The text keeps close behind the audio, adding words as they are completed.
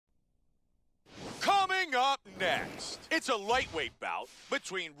Up next, it's a lightweight bout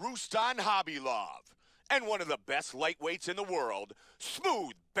between Rustam Khabilov and one of the best lightweights in the world,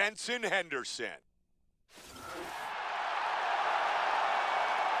 Smooth Benson Henderson.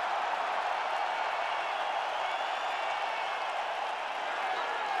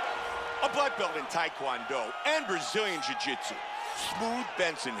 A black belt in Taekwondo and Brazilian Jiu-Jitsu, Smooth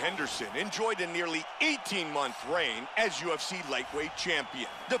Benson Henderson enjoyed a nearly 18-month reign as UFC lightweight champion,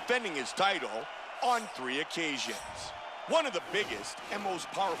 defending his title on 3 occasions. One of the biggest and most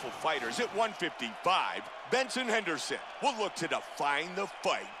powerful fighters at 155, Benson Henderson will look to define the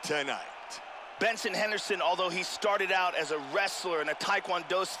fight tonight. Benson Henderson, although he started out as a wrestler and a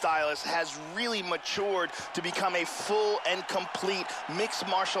Taekwondo stylist, has really matured to become a full and complete mixed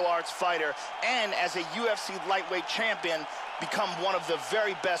martial arts fighter, and as a UFC lightweight champion, become one of the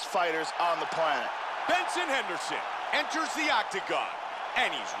very best fighters on the planet. Benson Henderson enters the octagon,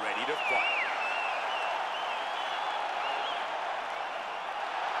 and he's ready to fight.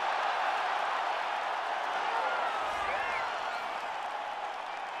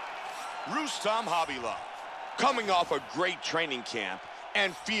 Rustam Khabilov, coming off a great training camp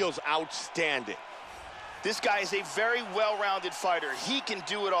and feels outstanding. This guy is a very well-rounded fighter. He can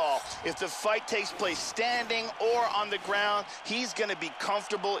do it all. If the fight takes place standing or on the ground, he's going to be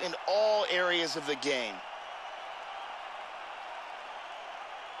comfortable in all areas of the game.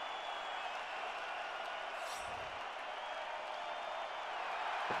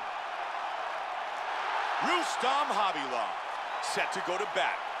 Rustam Khabilov set to go to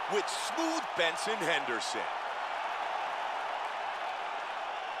bat with Smooth Benson Henderson.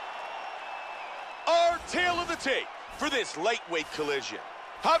 Our tale of the tape for this lightweight collision.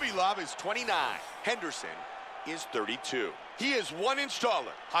 Khabilov is 29. Henderson is 32. He is 1 inch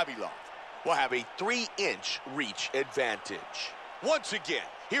taller. Khabilov will have a 3-inch reach advantage. Once again,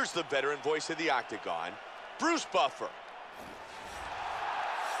 here's the veteran voice of the octagon, Bruce Buffer.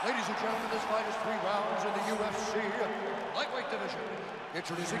 Ladies and gentlemen, this fight is 3 rounds in the UFC lightweight division.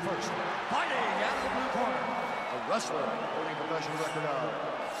 Introducing first, fighting out of the blue corner, a wrestler holding a professional record of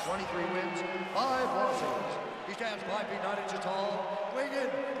 23 wins, 5 losses. He stands 5 feet 9 inches tall, weighing in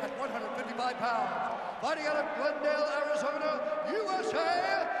at 155 pounds. Fighting out of Glendale, Arizona,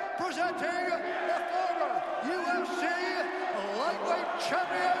 USA, presenting the former UFC lightweight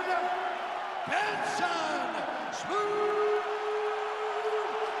champion, Benson Smooth.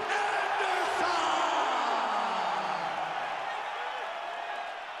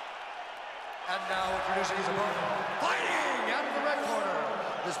 And now introducing his opponent, fighting out of the red corner.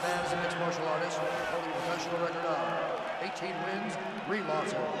 This man is a mixed martial artist, holding a professional record of 18 wins, 3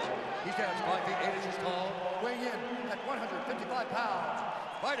 losses. He stands 5 feet 8 inches tall, weighing in at 155 pounds.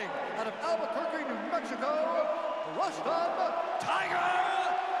 Fighting out of Albuquerque, New Mexico, Rustam Tiger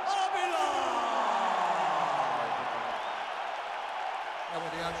Khabilov. And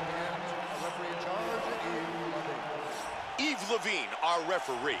when the action begins, a referee in charge, Yves Levine. Yves Levine, our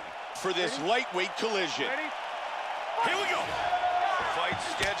referee for this lightweight collision. Ready? Here we go. Fight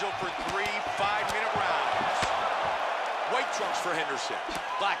scheduled for 3 5-minute rounds. White trunks for Henderson,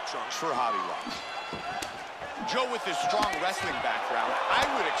 black trunks for Khabilov. Joe, with his strong wrestling background, I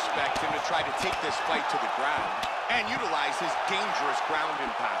would expect him to try to take this fight to the ground and utilize his dangerous ground and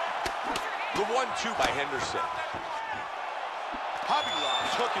pound. The 1-2 by Henderson.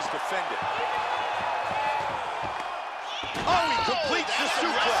 Khabilov's hook is defended. Oh, he completes the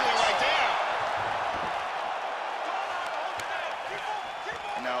suplex right there.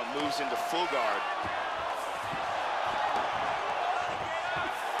 And now it moves into full guard.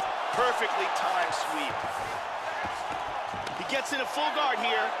 Perfectly timed sweep. He gets into full guard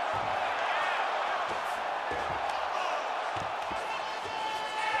here.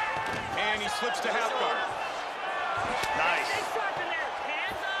 And he slips to half guard. Nice.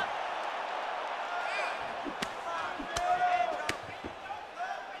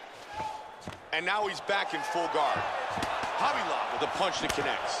 And now he's back in full guard. Khabilov with a punch that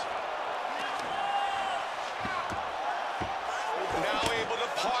connects. Now able to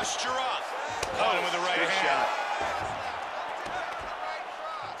posture up. Caught him with the right hand. Shot.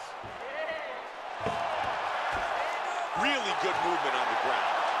 Really good movement on the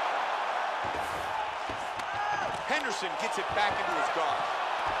ground. Henderson gets it back into his guard.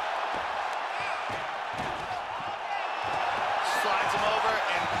 Slides him over,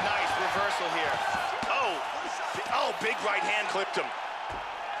 and nice reversal here. Oh, big right hand clipped him.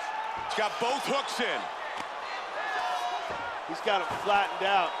 He's got both hooks in. He's got him flattened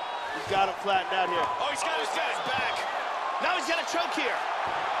out. He's got him flattened out here. Oh, he's got his back. Now he's got a choke here.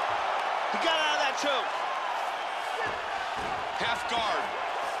 He got out of that choke. Half guard.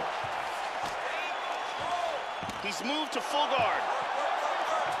 He's moved to full guard.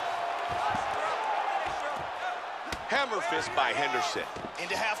 Hammer fist by Henderson.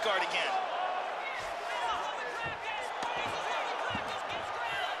 Into half guard again.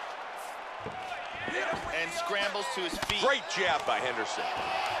 And scrambles to his feet. Great jab by Henderson.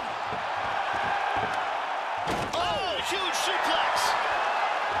 Oh, huge suplex.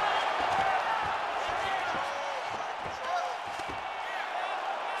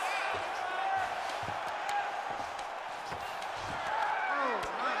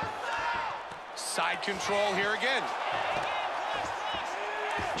 Side control here again.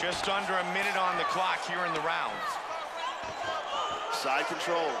 Just under a minute on the clock here in the round. Side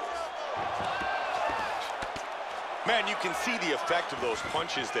control. Man, you can see the effect of those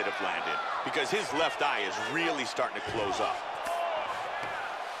punches that have landed because his left eye is really starting to close up.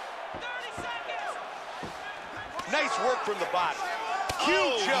 Nice work from the bottom.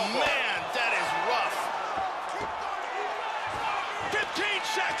 Huge elbow. Man, that is rough. 15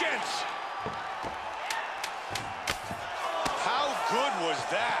 seconds. How good was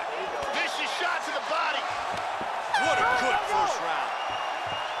that? Vicious shot to the body. What a good first round.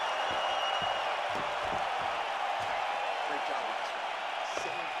 Great job, guys.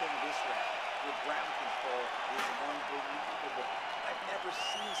 Same thing this round. Your ground control is unbelievable. I've never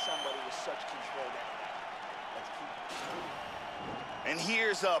seen somebody with such control that. Let's keep. And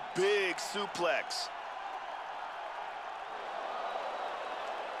here's a big suplex.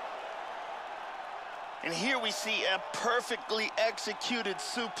 And here we see a perfectly executed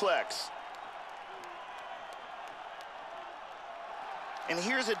suplex. And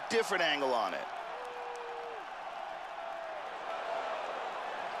here's a different angle on it.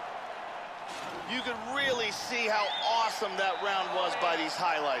 You could really see how awesome that round was by these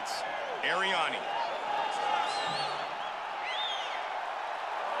highlights. Ariani.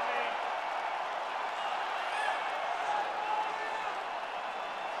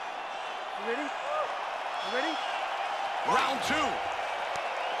 You ready? You ready? Round two.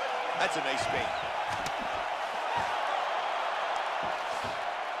 That's a nice feint.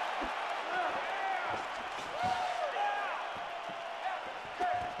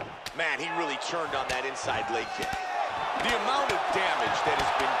 Man, he really turned on that inside leg kick. The amount of damage that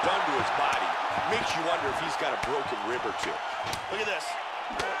has been done to his body makes you wonder if he's got a broken rib or two. Look at this.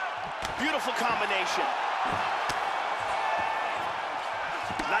 Beautiful combination.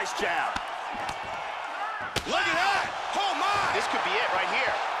 Nice jab. Look at that! Oh, my! This could be it right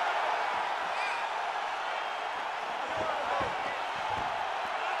here.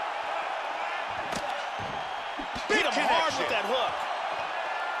 Beat him hard with that hook.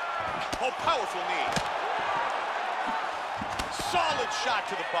 Oh, powerful knee. Solid shot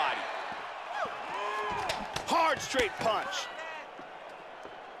to the body. Hard straight punch.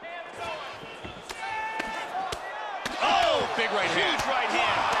 Oh, big right hand. Huge right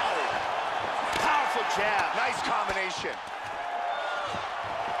hand. Powerful jab. Nice combination.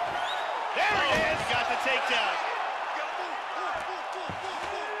 There it is. Got the takedown.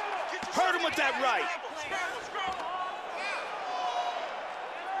 Hurt him with that right.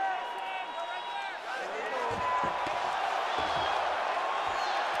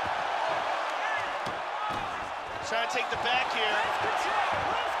 Trying to take the back here.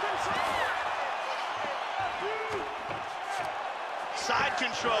 Side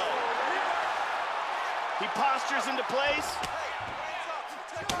control. He postures into place.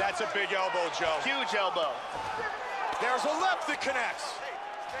 That's a big elbow, Joe. Huge elbow. There's a left that connects.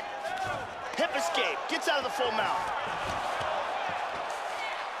 Hip escape. Gets out of the full mount.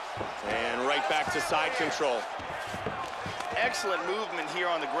 And right back to side control. Excellent movement here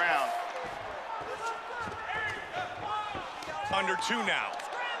on the ground. Under two now.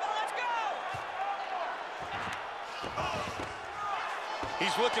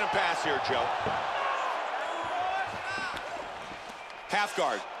 He's looking to pass here, Joe. Half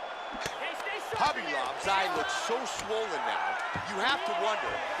guard. Khabilov's eye looks so swollen now, you have to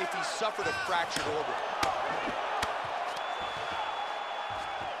wonder if he suffered a fractured orbital.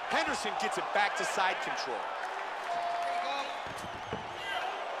 Henderson gets it back to side control.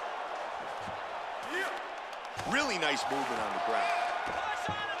 Really nice movement on the ground.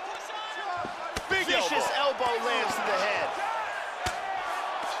 Big Vicious elbow lands to the head.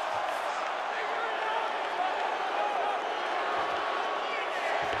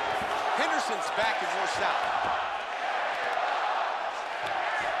 Henderson's back and more south.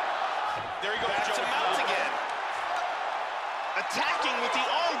 There he goes. Back to mount again. Attacking with the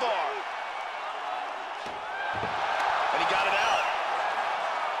arm bar. And he got it out.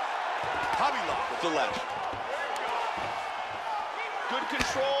 Khabilov with the left. Good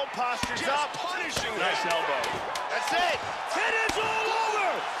control, postures Just up. punishing Nice him. elbow. That's it. It is all over.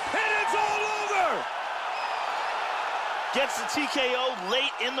 It is all over. Gets the TKO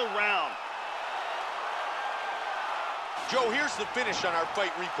late in the round. Joe, here's the finish on our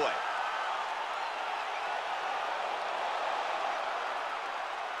fight replay.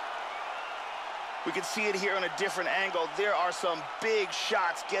 We can see it here on a different angle. There are some big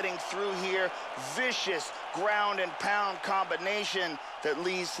shots getting through here. Vicious ground and pound combination that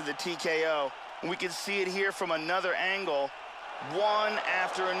leads to the TKO. We can see it here from another angle. One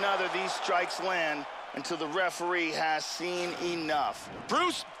after another, these strikes land until the referee has seen enough.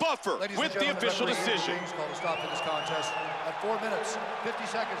 Bruce Buffer Ladies with and the gentlemen, official referee decision. James called a stop to this contest at 4 minutes, 50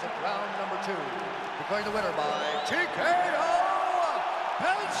 seconds of round number 2. Declaring the winner by TKO,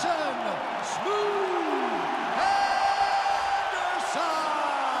 Benson Smooth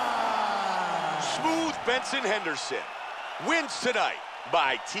Henderson. Smooth Benson Henderson wins tonight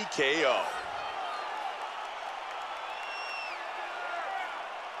by TKO.